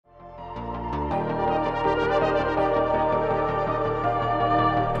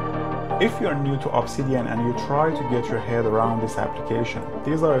If you're new to Obsidian and you try to get your head around this application,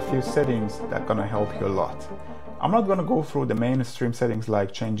 these are a few settings that are gonna help you a lot. I'm not gonna go through the mainstream settings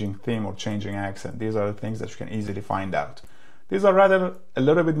like changing theme or changing accent. These are the things that you can easily find out. These are rather a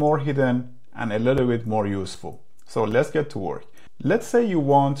little bit more hidden and a little bit more useful. So let's get to work. Let's say you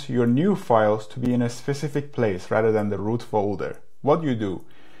want your new files to be in a specific place rather than the root folder. What do you do?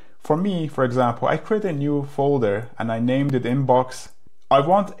 For me, for example, I create a new folder and I named it inbox. I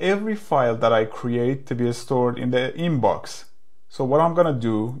want every file that I create to be stored in the inbox. So what I'm gonna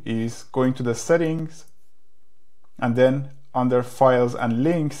do is go into the settings and then under files and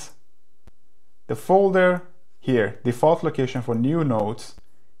links, the folder here, default location for new nodes,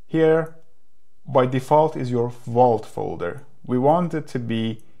 here by default is your vault folder. We want it to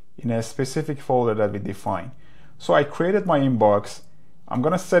be in a specific folder that we define. So I created my inbox. I'm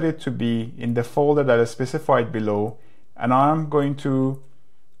gonna set it to be in the folder that is specified below, and I'm going to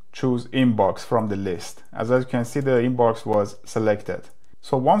choose inbox from the list. As you can see, the inbox was selected.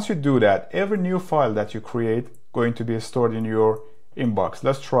 So once you do that, every new file that you create going to be stored in your inbox.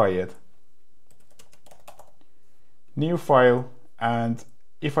 Let's try it. New file, and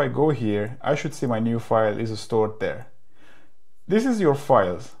if I go here, I should see my new file is stored there. This is your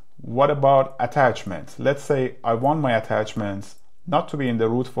files. What about attachments? Let's say I want my attachments not to be in the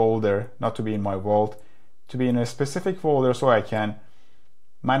root folder, not to be in my vault, to be in a specific folder so I can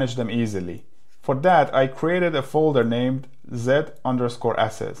manage them easily. For that, I created a folder named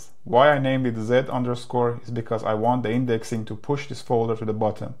Z_assets. Why I named it Z_ is because I want the indexing to push this folder to the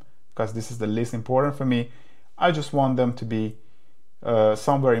bottom, because this is the least important for me. I just want them to be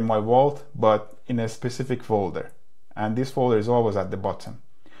somewhere in my vault, but in a specific folder. And this folder is always at the bottom.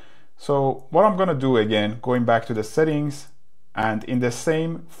 So what I'm gonna do again, going back to the settings, and in the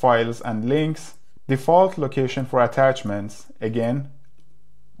same files and links, default location for attachments, again,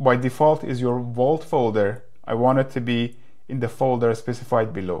 by default is your vault folder. I want it to be in the folder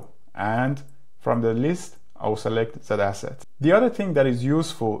specified below. And from the list, I will select that asset. The other thing that is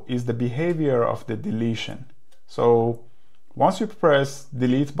useful is the behavior of the deletion. So once you press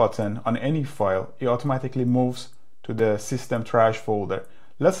delete button on any file, it automatically moves to the system trash folder.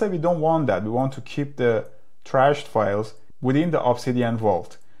 Let's say we don't want that. We want to keep the trashed files within the Obsidian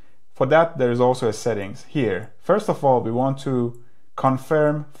vault. For that, there is also a settings here. First of all, we want to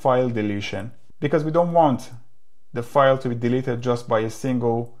confirm file deletion, because we don't want the file to be deleted just by a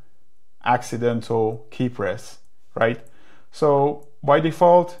single accidental key press, right? So by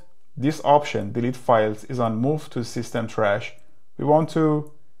default, this option, delete files, is on move to system trash. We want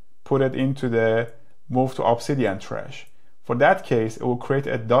to put it into the move to Obsidian trash. For that case, it will create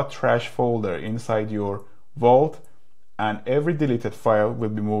a .trash folder inside your vault, and every deleted file will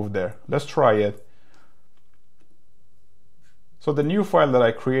be moved there. Let's try it. So the new file that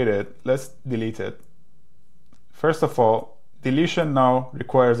I created, let's delete it. First of all, deletion now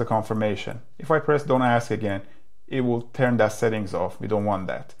requires a confirmation. If I press don't ask again, it will turn that settings off. We don't want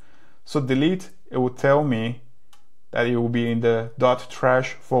that. So delete, it will tell me that it will be in the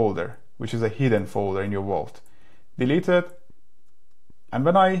 .trash folder, which is a hidden folder in your vault. Delete it, and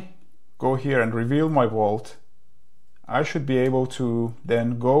when I go here and reveal my vault, I should be able to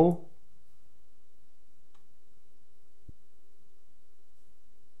then go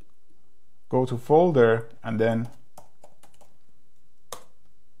to folder and then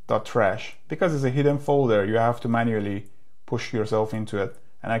 .trash. Because it's a hidden folder, you have to manually push yourself into it.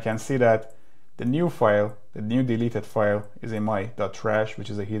 And I can see that the new file, the new deleted file, is in my .trash, which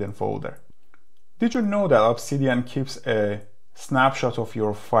is a hidden folder. Did you know that Obsidian keeps a snapshot of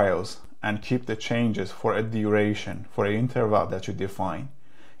your files and keep the changes for a duration, for an interval that you define?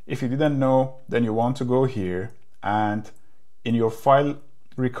 If you didn't know, then you want to go here and in your file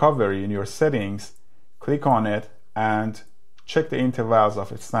recovery, in your settings, click on it and check the intervals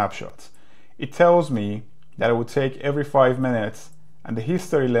of its snapshots. It tells me that it would take every 5 minutes, and the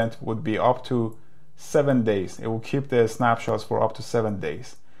history length would be up to 7 days. It will keep the snapshots for up to 7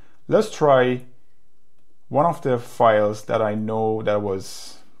 days. Let's try one of the files that I know that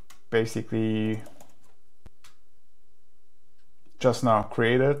was basically just now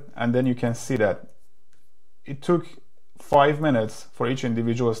created, and then you can see that it took 5 minutes for each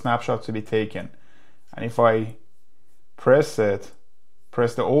individual snapshot to be taken. And if I press the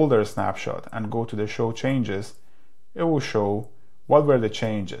older snapshot and go to the show changes, it will show what were the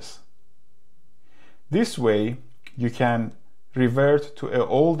changes. This way you can revert to an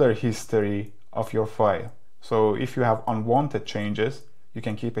older history of your file. So if you have unwanted changes, you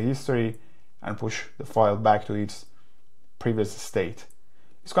can keep a history and push the file back to its previous state.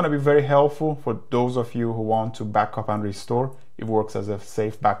 It's going to be very helpful for those of you who want to backup and restore. It works as a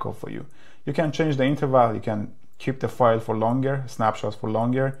safe backup for you. You can change the interval, you can keep the file for longer, snapshots for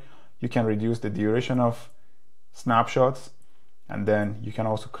longer. You can reduce the duration of snapshots, and then you can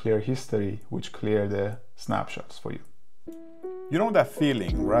also clear history, which clear the snapshots for you. You know that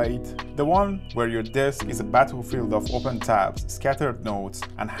feeling, right? The one where your desk is a battlefield of open tabs, scattered notes,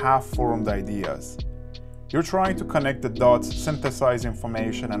 and half-formed ideas. You're trying to connect the dots, synthesize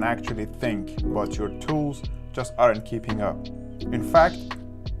information, and actually think, but your tools just aren't keeping up. In fact,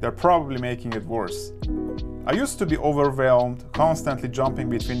 they're probably making it worse. I used to be overwhelmed, constantly jumping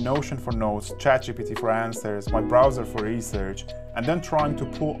between Notion for notes, ChatGPT for answers, my browser for research, and then trying to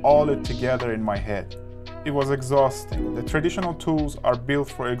pull all it together in my head. It was exhausting. The traditional tools are built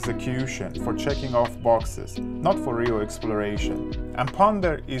for execution, for checking off boxes, not for real exploration. And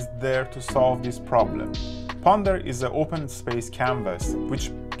Ponder is there to solve this problem. Ponder is an open space canvas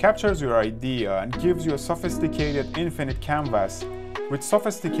which captures your idea and gives you a sophisticated infinite canvas with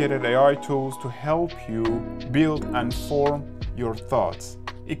sophisticated AI tools to help you build and form your thoughts.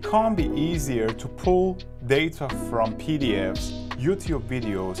 It can't be easier to pull data from PDFs, YouTube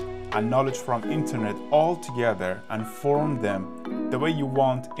videos, and knowledge from internet all together and form them the way you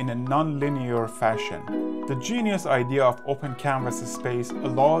want in a non-linear fashion. The genius idea of open canvas space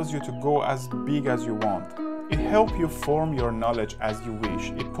allows you to go as big as you want. It helps you form your knowledge as you wish.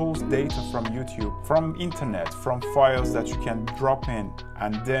 It pulls data from YouTube, from internet, from files that you can drop in,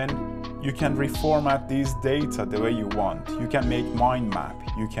 and then you can reformat these data the way you want. You can make mind map,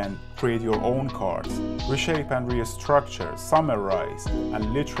 you can create your own cards, reshape and restructure, summarize,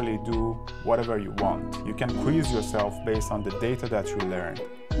 and literally do whatever you want. You can quiz yourself based on the data that you learned.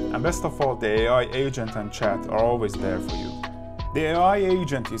 And best of all, the AI agent and chat are always there for you. The AI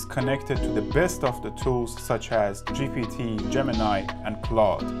agent is connected to the best of the tools such as GPT, Gemini, and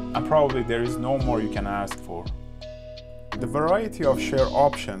Claude, and probably there is no more you can ask for. The variety of share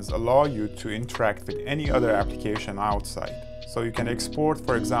options allow you to interact with any other application outside. So you can export,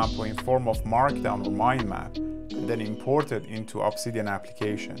 for example, in form of Markdown or mind map, and then import it into Obsidian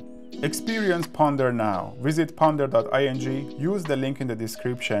application. Experience Ponder now. Visit ponder.ing, use the link in the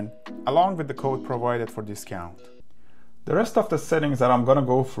description, along with the code provided for discount. The rest of the settings that I'm gonna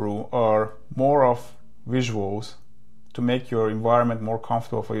go through are more of visuals to make your environment more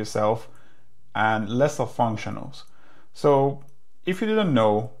comfortable for yourself and less of functionals. So if you didn't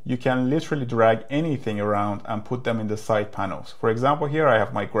know, you can literally drag anything around and put them in the side panels. For example, here I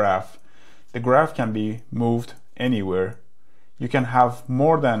have my graph. The graph can be moved anywhere. You can have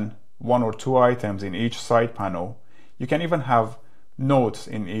more than 1 or 2 items in each side panel. You can even have notes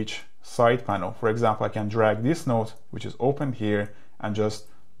in each side panel. For example, I can drag this note, which is open here, and just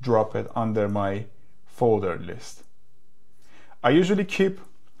drop it under my folder list. I usually keep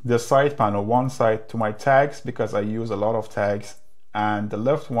the side panel one side to my tags because I use a lot of tags, and the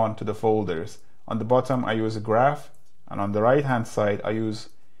left one to the folders. On the bottom I use a graph, and on the right hand side I use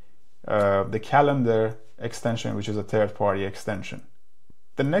the calendar extension, which is a third-party extension.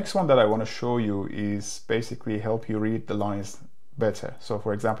 The next one that I want to show you is basically help you read the lines better. So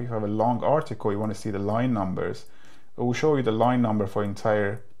for example, if you have a long article, you want to see the line numbers, it will show you the line number for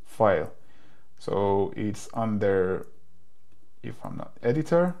entire file. So it's under, if I'm not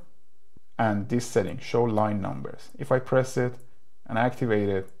editor, and this setting, show line numbers. If I press it and activate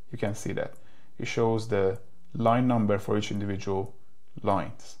it, you can see that it shows the line number for each individual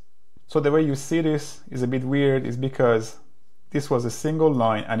lines. So the way you see this is a bit weird, is because this was a single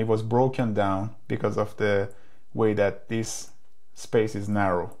line and it was broken down because of the way that this space is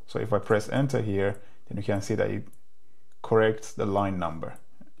narrow. So if I press enter here, then you can see that it corrects the line number.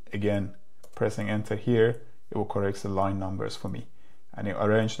 Again, pressing enter here, it will correct the line numbers for me, and it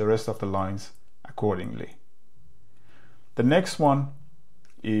arrange the rest of the lines accordingly. The next one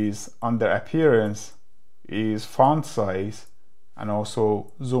is under appearance, is font size and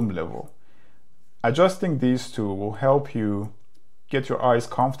also zoom level. Adjusting these two will help you get your eyes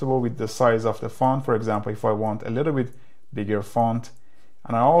comfortable with the size of the font. For example, if I want a little bit bigger font,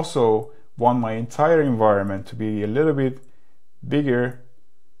 and I also want my entire environment to be a little bit bigger,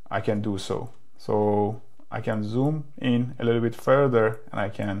 I can do so. So I can zoom in a little bit further and I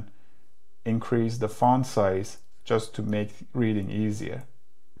can increase the font size just to make reading easier.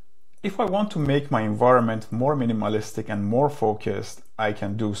 If I want to make my environment more minimalistic and more focused, I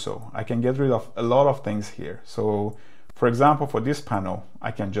can do so. I can get rid of a lot of things here. So for example, for this panel,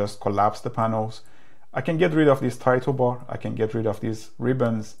 I can just collapse the panels. I can get rid of this title bar, I can get rid of these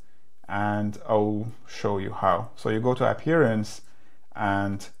ribbons, and I'll show you how. So you go to appearance,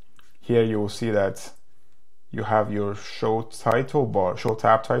 and here you will see that you have your show title bar, show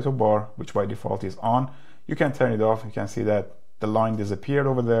tab title bar, which by default is on. You can turn it off. You can see that the line disappeared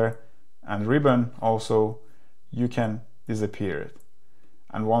over there, and ribbon also, you can disappear it.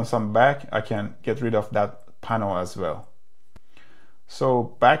 And once I'm back, I can get rid of that panel as well.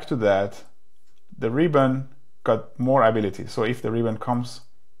 So back to that, the ribbon got more ability. So if the ribbon comes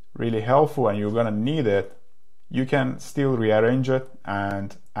really helpful and you're gonna need it, you can still rearrange it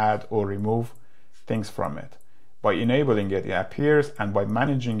and add or remove things from it. By enabling it, it appears, and by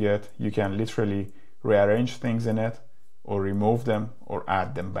managing it, you can literally rearrange things in it or remove them or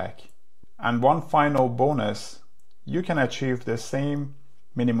add them back. And one final bonus, you can achieve the same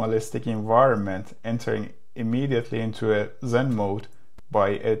minimalistic environment entering immediately into a Zen mode by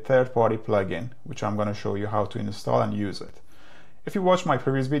a third-party plugin, which I'm going to show you how to install and use it. If you watched my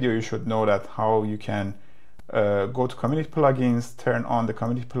previous video, you should know that how you can go to community plugins, turn on the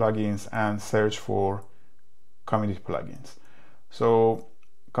community plugins, and search for community plugins. So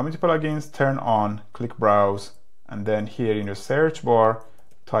community plugins, turn on, click browse, and then here in your search bar,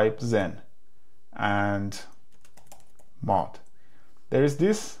 type Zen and mod. There is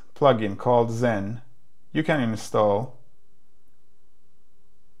this plugin called Zen you can install,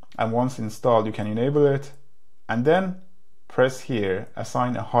 and once installed you can enable it, and then press here,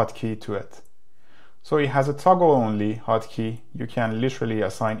 assign a hotkey to it. So it has a toggle only hotkey. You can literally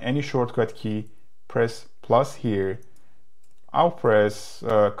assign any shortcut key, press plus here. I'll press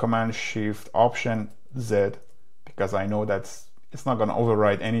Command Shift Option Z because I know that it's not going to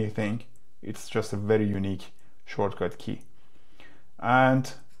override anything. It's just a very unique shortcut key.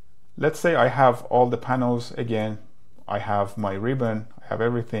 And let's say I have all the panels again. I have my ribbon, I have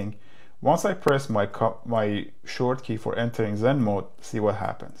everything. Once I press my short key for entering Zen mode, see what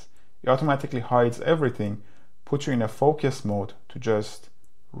happens. It automatically hides everything, puts you in a focus mode to just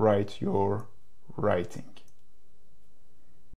write your writing.